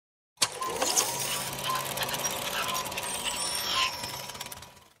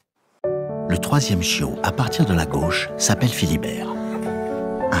le troisième chiot, à partir de la gauche, s'appelle Philibert.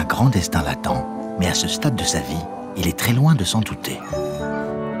 Un grand destin l'attend, mais à ce stade de sa vie, il est très loin de s'en douter.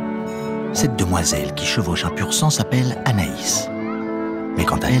 Cette demoiselle qui chevauche un pur sang s'appelle Anaïs. Mais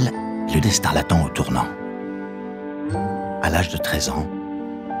quant à elle, le destin l'attend au tournant. À l'âge de 13 ans,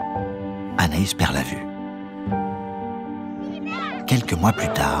 Anaïs perd la vue. Quelques mois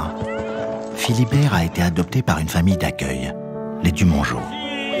plus tard, Philibert a été adopté par une famille d'accueil, les Dumongeau.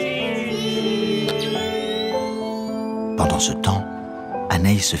 Pendant ce temps,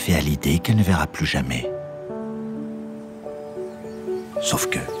 Anaïs se fait à l'idée qu'elle ne verra plus jamais. Sauf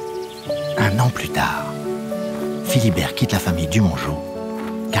que, un an plus tard, Philibert quitte la famille Dumongeau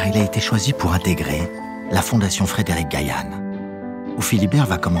car il a été choisi pour intégrer la Fondation Gaillanne, où Philibert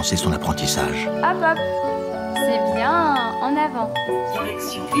va commencer son apprentissage. Hop hop, c'est bien, en avant.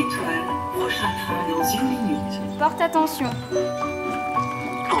 Direction étoile, prochain train dans 1 minute. Porte attention.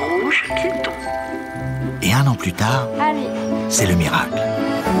 Rouge, piéton. Et un an plus tard, Allez. C'est le miracle.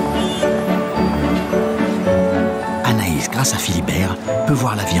 Anaïs, grâce à Philibert, peut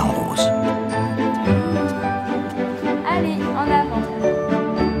voir la vie en rose. Allez, en avant.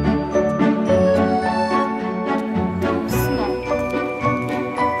 Doucement.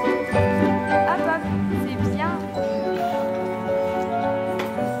 Hop hop, c'est bien.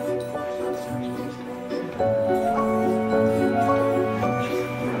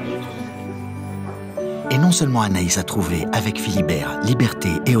 Et non seulement Anaïs a trouvé, avec Philibert, liberté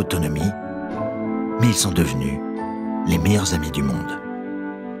et autonomie, mais ils sont devenus les meilleurs amis du monde.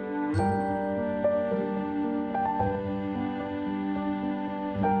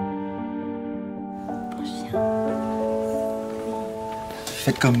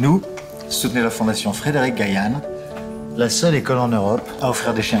 Faites comme nous, soutenez la Fondation Gaillanne, la seule école en Europe à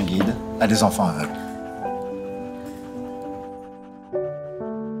offrir des chiens guides à des enfants aveugles.